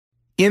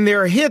In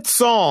their hit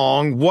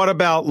song, What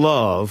About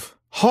Love,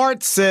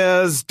 Heart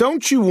says,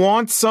 don't you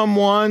want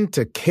someone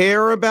to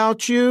care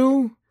about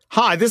you?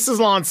 Hi, this is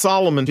Lon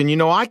Solomon,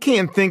 and I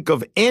can't think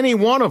of any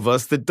one of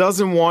us that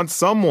doesn't want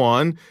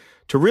someone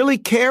to really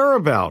care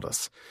about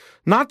us.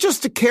 Not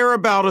just to care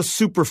about us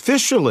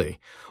superficially,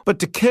 but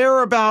to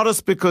care about us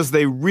because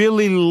they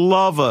really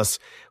love us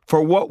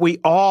for what we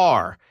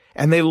are,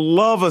 and they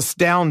love us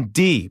down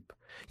deep.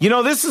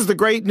 This is the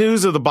great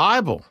news of the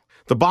Bible.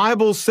 The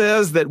Bible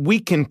says that we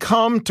can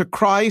come to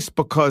Christ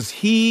because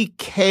He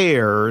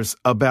cares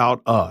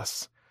about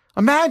us.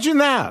 Imagine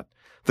that.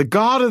 The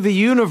God of the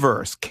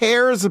universe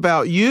cares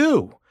about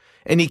you,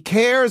 and He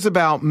cares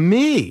about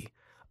me.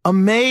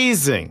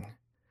 Amazing.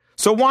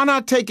 So why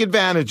not take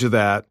advantage of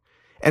that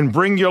and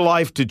bring your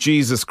life to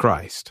Jesus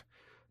Christ?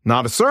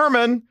 Not a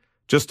sermon,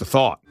 just a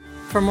thought.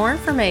 For more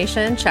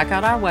information, check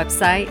out our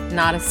website,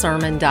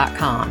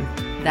 notasermon.com.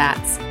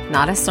 That's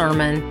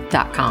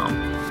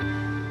notasermon.com.